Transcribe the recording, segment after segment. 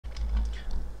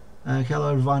Hello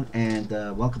everyone, and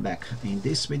welcome back. In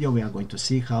this video we are going to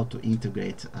see how to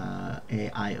integrate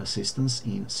AI assistance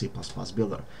in C++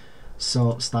 Builder.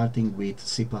 So starting with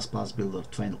C++ Builder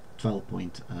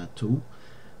 12.2,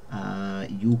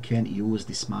 you can use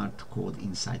the Smart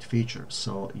CodeInsight feature.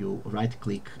 So you right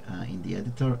click in the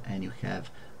editor and you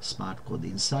have Smart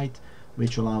CodeInsight,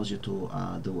 which allows you to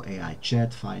do AI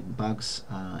chat, find bugs,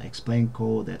 explain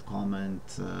code, add comment,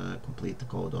 complete the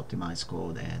code, optimize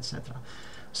code, etc.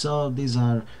 So these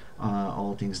are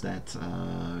all things that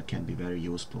can be very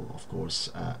useful, of course,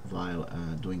 while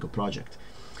doing a project.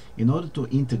 In order to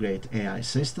integrate AI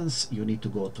assistance, you need to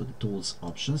go to the Tools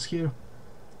options here,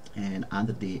 and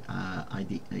under the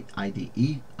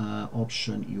IDE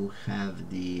option, you have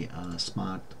the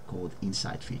Smart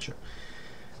CodeInsight feature,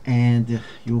 and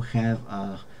you have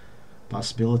a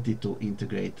possibility to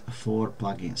integrate 4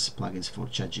 plugins for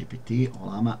ChatGPT,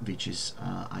 Olama, which is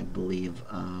I believe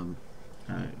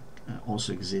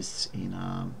also exists in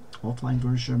offline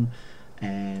version,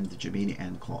 and Gemini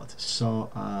and Claude. So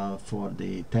for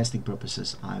the testing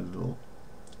purposes, I will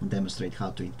demonstrate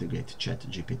how to integrate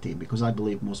ChatGPT, because I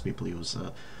believe most people use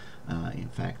in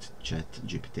fact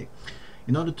ChatGPT.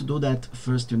 In order to do that,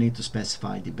 first you need to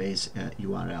specify the base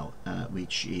URL,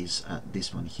 which is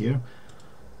this one here,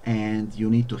 and you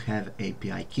need to have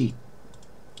API key.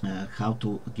 How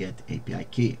to get API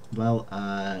key? Well,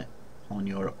 on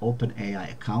your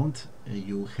OpenAI account,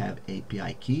 you have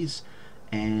API keys,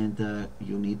 and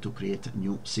you need to create a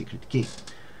new secret key.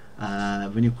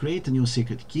 When you create a new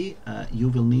secret key, you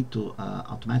will need to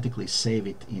automatically save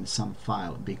it in some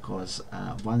file, because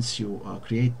once you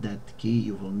create that key,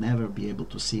 you will never be able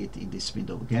to see it in this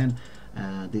window again.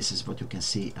 This is what you can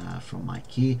see from my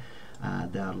key.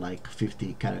 There are like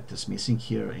 50 characters missing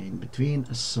here in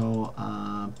between, so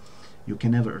you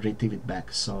can never retrieve it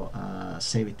back. So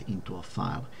save it into a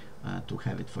file to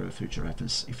have it for a future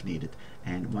reference if needed.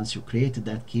 And once you created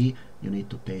that key, you need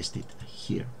to paste it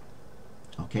here.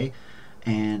 Okay,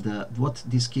 and what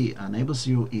this key enables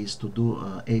you is to do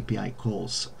API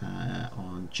calls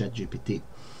on ChatGPT.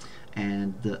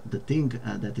 And the thing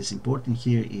that is important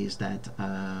here is that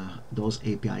those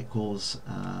API calls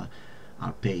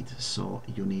are paid, so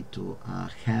you need to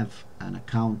have an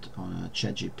account on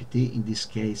ChatGPT in this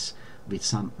case with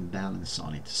some balance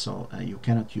on it. So you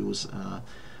cannot use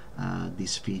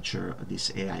this feature, this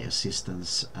AI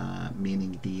assistance,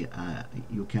 meaning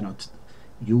you cannot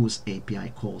use API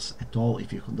calls at all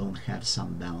if you don't have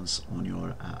some balance on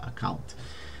your account.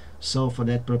 So for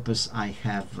that purpose, I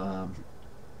have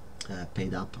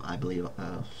paid up, I believe,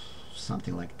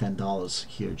 something like $10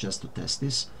 here just to test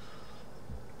this.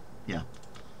 Yeah,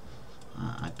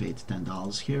 I paid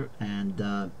 $10 here, and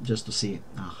just to see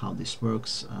how this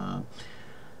works.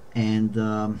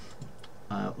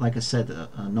 Like I said,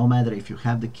 no matter if you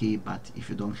have the key, but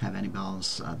if you don't have any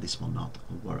balance, this will not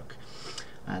work.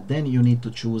 Then you need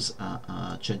to choose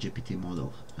a ChatGPT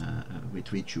model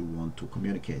with which you want to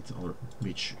communicate, or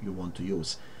which you want to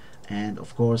use. And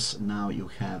of course, now you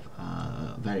have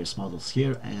various models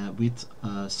here with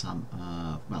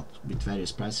with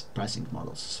various pricing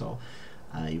models. So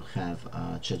you have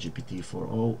ChatGPT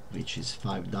 4.0, which is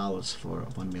 $5 for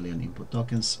 1 million input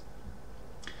tokens.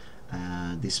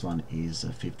 This one is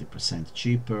 50%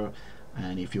 cheaper,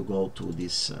 and if you go to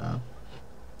this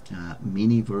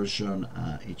mini version,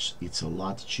 it's a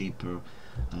lot cheaper,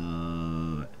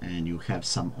 and you have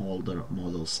some older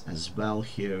models as well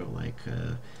here, like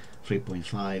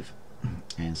 3.5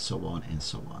 and so on and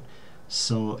so on.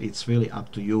 So it's really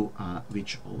up to you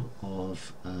which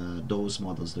of those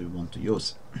models do you want to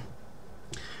use,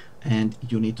 and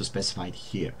you need to specify it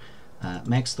here.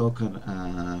 Max token,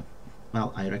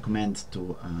 well, I recommend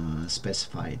to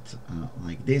specify it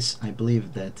like this. I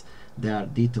believe that there are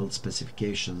detailed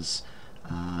specifications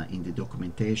in the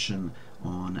documentation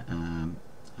on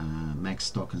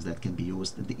max tokens that can be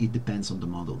used. It depends on the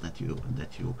model that you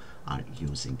are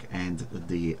using, and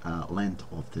the length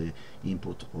of the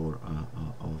input or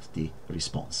of the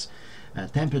response.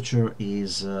 Temperature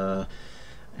is,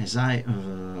 as I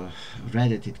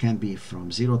read it, it can be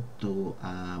from 0 to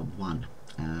 1.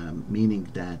 Meaning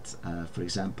that, for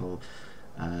example,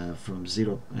 from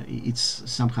 0, it's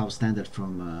somehow standard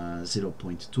from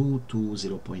 0.2 to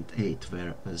 0.8,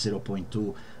 where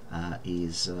 0.2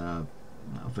 is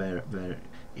where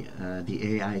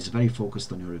the AI is very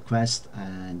focused on your request,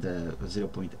 and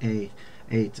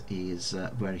 0.8 is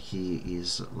where he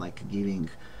is like giving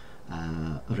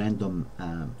random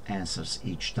answers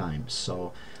each time.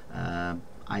 So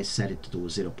I set it to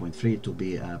 0.3 to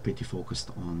be pretty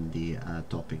focused on the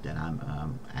topic that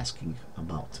I'm asking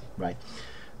about, right?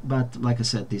 But like I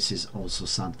said, this is also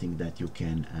something that you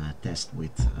can test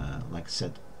with, like I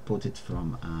said, put it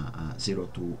from 0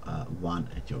 to 1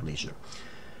 at your leisure.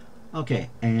 Okay,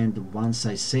 and once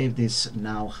I save this,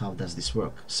 now how does this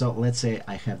work? So let's say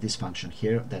I have this function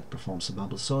here that performs a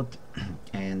bubble sort,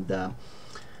 and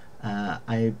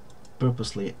I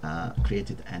purposely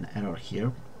created an error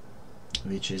here,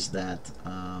 which is that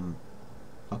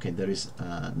okay, there is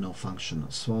no function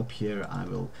swap here. I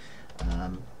will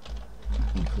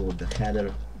include the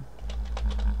header.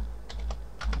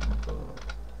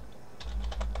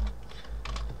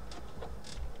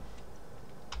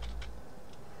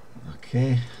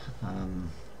 Okay,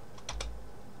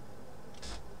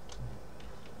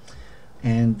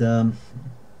 and the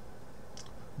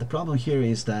problem here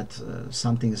is that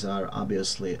some things are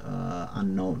obviously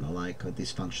unknown, like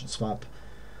this function swap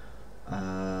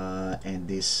and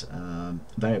this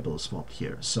variable swap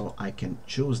here. So I can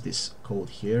choose this code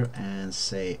here and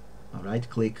say right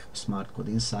click, smart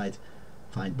CodeInsight,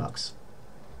 find bugs.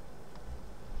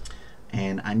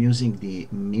 And I'm using the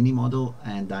mini model,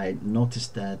 and I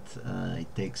noticed that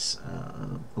it takes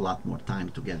a lot more time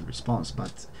to get a response,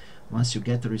 but once you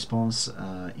get the response,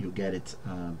 you get it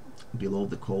below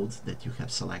the code that you have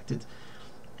selected,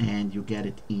 and you get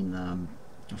it in a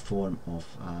form of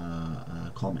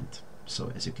a comment.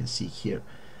 So as you can see here,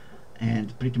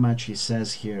 and pretty much he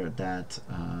says here that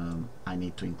I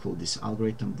need to include this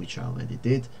algorithm, which I already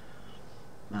did,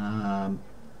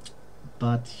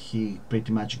 but he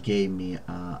pretty much gave me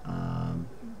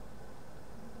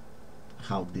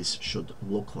how this should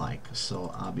look like.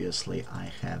 So obviously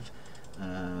I have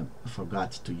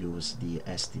forgot to use the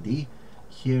std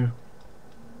here.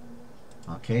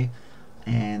 Okay,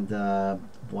 and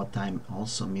what I'm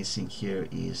also missing here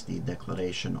is the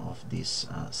declaration of this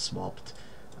swapped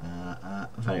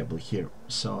variable here.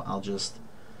 So I'll just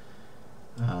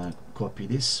copy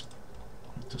this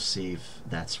to see if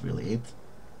that's really it.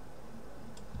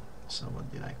 So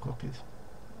what did I copy?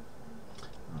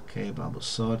 Okay, bubble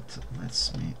sort.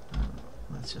 Let's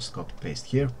just copy paste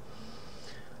here,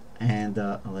 and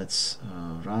let's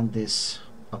run this.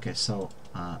 Okay, so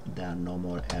there are no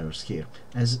more errors here.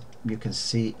 As you can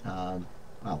see,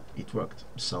 well, it worked.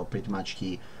 So pretty much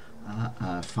he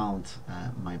found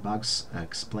my bugs,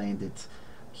 explained it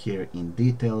here in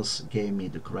details, gave me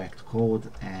the correct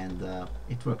code, and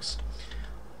it works.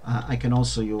 I can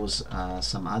also use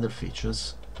some other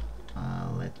features.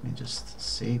 Let me just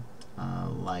see,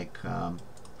 like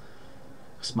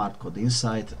smart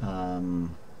CodeInsight,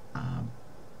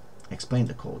 explain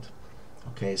the code.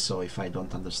 Okay, so if I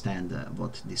don't understand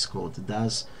what this code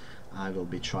does, I will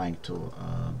be trying to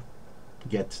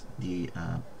get the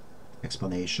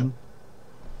explanation.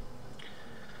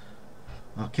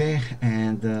 Okay,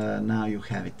 and now you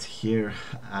have it here,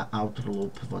 outer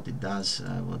loop, what it does,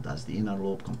 what does the inner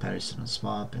loop, comparison and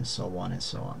swap, and so on and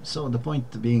so on. So the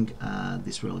point being,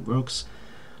 this really works,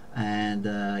 and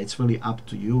it's really up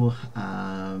to you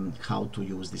how to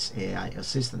use this AI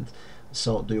assistant.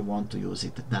 So do you want to use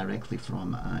it directly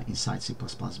from inside C++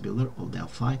 Builder or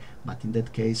Delphi? But in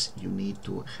that case, you need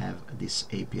to have this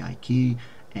API key,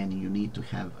 and you need to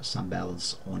have some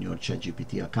balance on your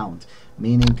ChatGPT account,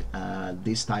 meaning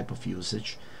this type of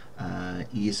usage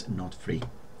is not free.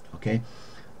 Okay,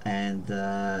 and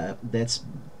that's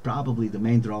probably the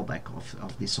main drawback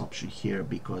of this option here,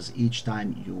 because each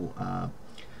time you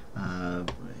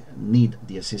need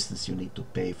the assistance, you need to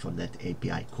pay for that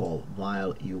API call,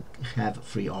 while you have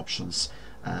free options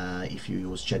if you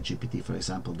use ChatGPT, for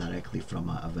example, directly from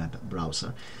a web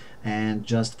browser. And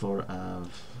just for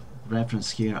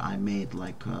reference here, I made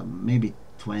like maybe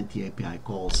 20 API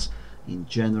calls in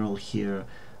general here.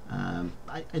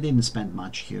 I didn't spend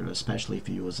much here, especially if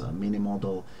you use a mini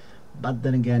model, but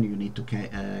then again, you need to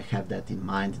have that in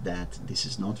mind, that this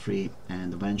is not free,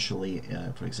 and eventually,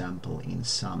 for example, in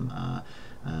some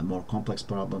more complex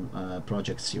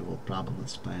projects, you will probably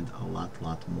spend a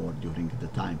lot more during the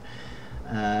time.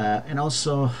 And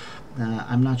also,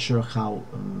 I'm not sure how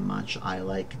much I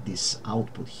like this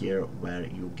output here, where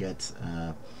you get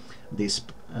this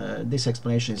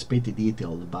explanation is pretty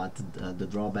detailed, but the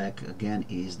drawback again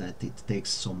is that it takes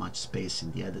so much space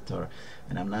in the editor,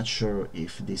 and I'm not sure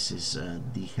if this is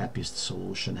the happiest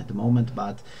solution at the moment,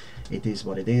 but it is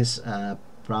what it is.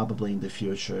 Probably in the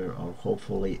future, or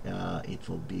hopefully, it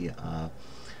will be a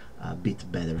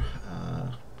bit better.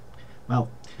 Well,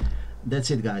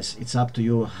 that's it, guys. It's up to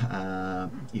you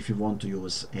if you want to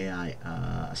use AI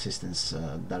assistance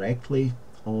directly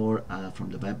or from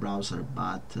the web browser,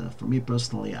 but for me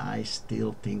personally, I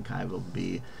still think I will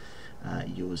be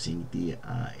using the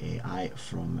AI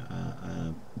from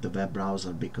the web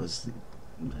browser, because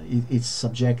it's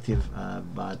subjective,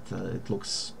 but it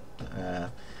looks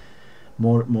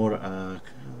more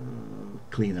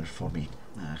cleaner for me.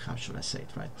 How should I say it,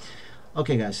 right?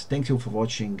 Okay guys, thank you for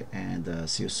watching, and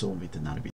see you soon with another video.